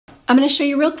I'm going to show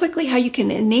you real quickly how you can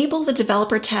enable the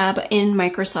developer tab in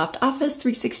Microsoft Office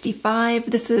 365.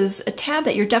 This is a tab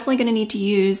that you're definitely going to need to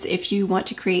use if you want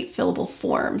to create fillable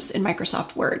forms in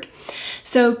Microsoft Word.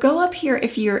 So go up here.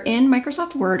 If you're in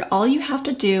Microsoft Word, all you have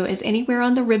to do is anywhere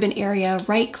on the ribbon area,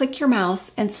 right-click your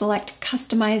mouse and select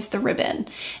Customize the Ribbon.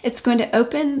 It's going to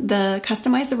open the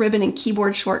Customize the Ribbon and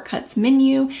Keyboard Shortcuts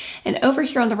menu, and over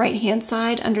here on the right-hand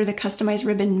side under the Customize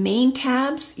Ribbon main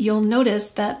tabs, you'll notice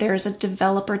that there's a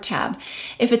Developer tab.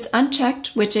 If it's unchecked,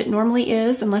 which it normally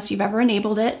is unless you've ever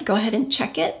enabled it, go ahead and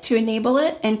check it to enable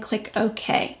it and click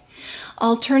OK.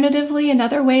 Alternatively,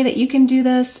 another way that you can do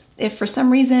this, if for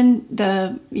some reason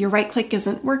your right click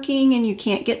isn't working and you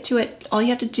can't get to it, all you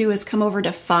have to do is come over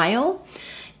to File,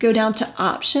 go down to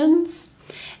Options,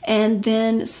 and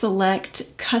then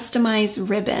select Customize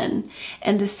Ribbon.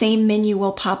 And the same menu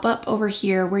will pop up over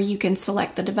here where you can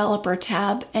select the Developer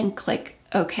tab and click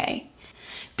OK.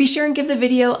 Be sure and give the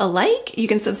video a like. You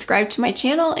can subscribe to my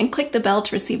channel and click the bell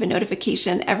to receive a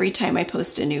notification every time I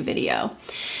post a new video.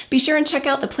 Be sure and check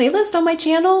out the playlist on my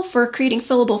channel for creating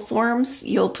fillable forms.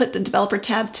 You'll put the Developer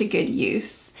tab to good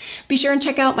use. Be sure and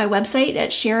check out my website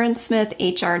at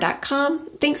sharonsmithhr.com.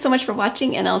 Thanks so much for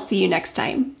watching, and I'll see you next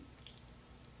time.